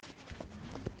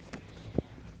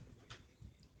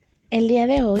El día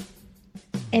de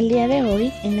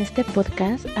hoy, en este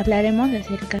podcast hablaremos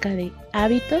acerca de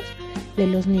hábitos de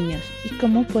los niños y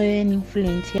cómo pueden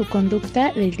influenciar su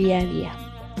conducta del día a día.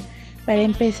 Para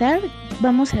empezar,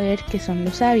 vamos a ver qué son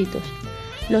los hábitos.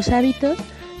 Los hábitos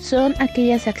son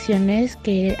aquellas acciones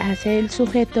que hace el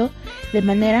sujeto de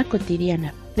manera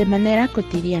cotidiana.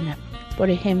 Por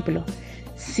ejemplo,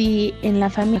 si en la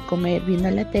familia comer viendo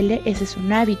la tele, ese es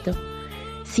un hábito.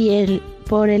 Si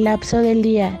por el lapso del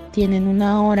día tienen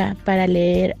una hora para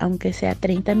leer, aunque sea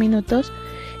 30 minutos,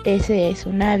 ese es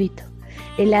un hábito.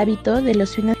 El hábito de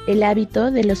los fines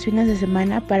de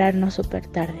semana, pararnos súper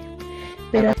tarde.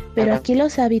 Pero aquí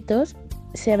los hábitos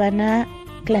se van a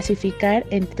clasificar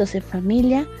en hábitos en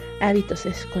familia, hábitos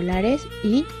escolares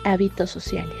y hábitos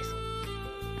sociales.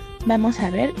 Vamos a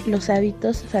ver los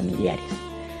hábitos familiares.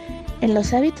 En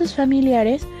los hábitos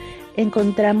familiares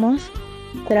encontramos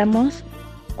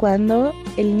cuando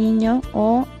el niño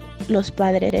o los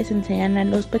padres enseñan a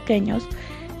los pequeños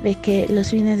de que los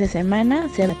fines de semana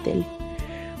se va a tele,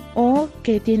 o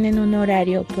que tienen un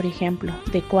horario, por ejemplo,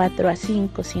 de 4 a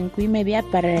 5, 5 y media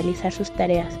para realizar sus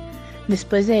tareas.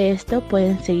 Después de esto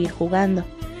pueden seguir jugando.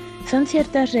 Son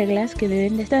ciertas reglas que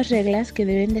deben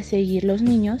de seguir los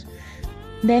niños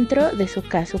dentro de su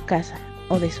casa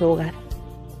o de su hogar.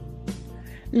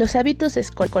 Los hábitos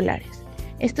escolares.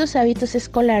 Estos hábitos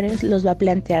escolares los va a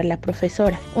plantear la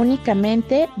profesora.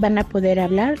 Únicamente van a poder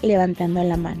hablar levantando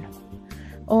la mano.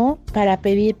 O para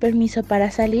pedir permiso para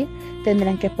salir,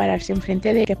 tendrán que pararse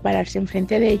enfrente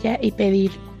de ella y pedir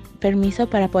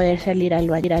permiso para poder salir al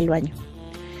baño.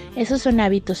 Esos son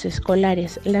hábitos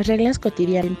escolares, las reglas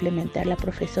cotidianas que implementar la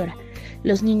profesora.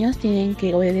 Los niños tienen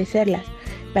que obedecerlas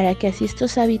para que así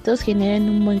estos hábitos generen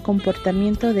un buen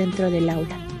comportamiento dentro del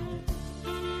aula.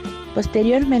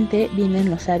 Posteriormente vienen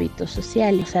los hábitos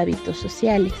sociales.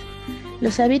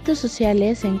 Los hábitos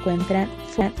sociales se encuentran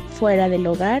fuera del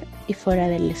hogar y fuera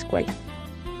de la escuela.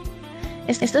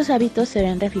 Estos hábitos se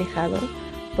ven reflejados,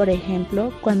 por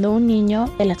ejemplo, cuando un niño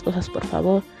hace las cosas por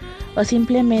favor, o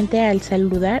simplemente al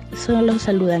saludar solo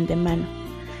saludan de mano.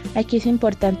 Aquí es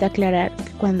importante aclarar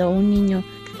que cuando un niño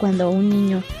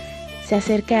se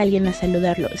acerca a alguien a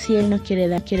saludarlo, si él no quiere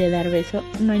dar beso,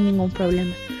 no hay ningún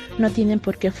problema. No tienen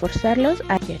por qué forzarlos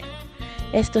a querer.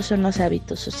 Estos son los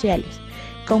hábitos sociales.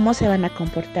 ¿Cómo se van a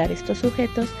comportar estos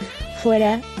sujetos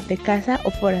fuera de casa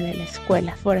o fuera de la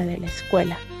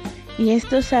escuela? Y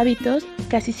estos hábitos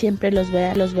casi siempre los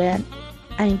vean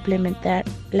a implementar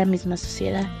la misma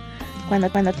sociedad.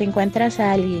 Cuando te encuentras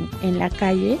a alguien en la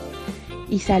calle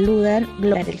y saludan,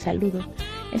 gloriar el saludo.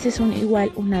 Ese es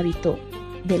un hábito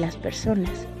de las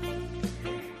personas.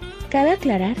 Cabe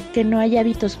aclarar que no hay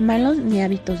hábitos malos ni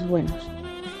hábitos buenos.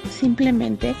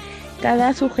 Simplemente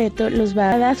cada sujeto los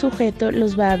va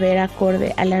a ver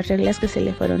acorde a las reglas que se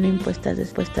le fueron impuestas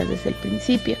desde el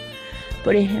principio.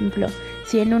 Por ejemplo,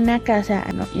 si en una casa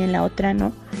no y en la otra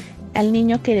no, al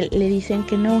niño que le dicen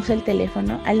que no use el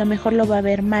teléfono, a lo mejor lo va a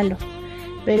ver malo.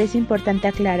 Pero es importante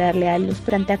aclararle a los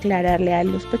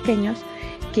pequeños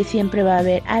que siempre va a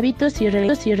haber hábitos y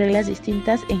reglas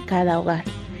distintas en cada hogar.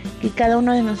 Y cada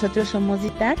uno de nosotros somos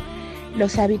dictar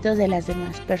los hábitos de las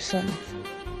demás personas.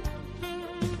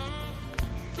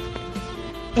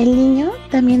 El niño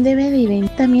también debe de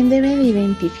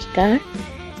identificar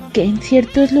que en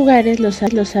ciertos lugares los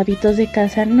hábitos de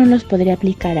casa no los podría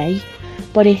aplicar ahí.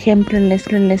 Por ejemplo, en la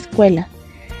escuela.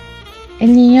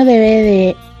 El niño debe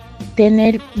de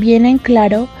tener bien en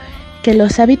claro que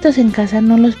los hábitos en casa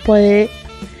no los puede.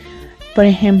 Por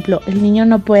ejemplo, el niño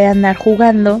no puede andar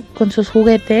jugando con sus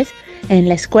juguetes en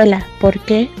la escuela. ¿Por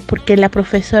qué? Porque la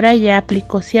profesora ya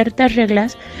aplicó ciertas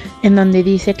reglas en donde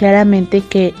dice claramente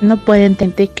que no pueden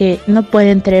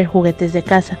traer juguetes de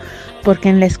casa, porque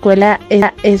en la escuela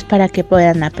es para que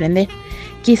puedan aprender.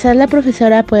 Quizás la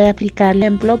profesora puede aplicar, por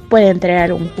ejemplo, pueden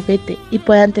traer un juguete y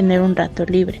puedan tener un rato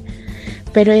libre.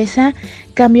 Pero ese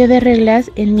cambio de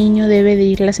reglas el niño debe de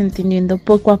irlas entendiendo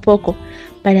poco a poco.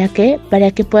 ¿Para qué? Para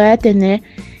que pueda tener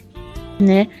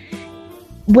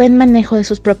buen manejo de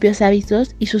sus propios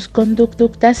hábitos y sus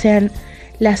conductas sean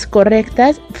las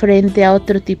correctas frente a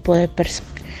otro tipo de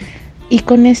personas. Y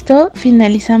con esto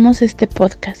finalizamos este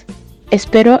podcast.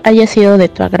 Espero haya sido de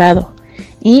tu agrado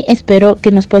y espero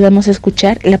que nos podamos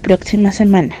escuchar la próxima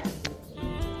semana.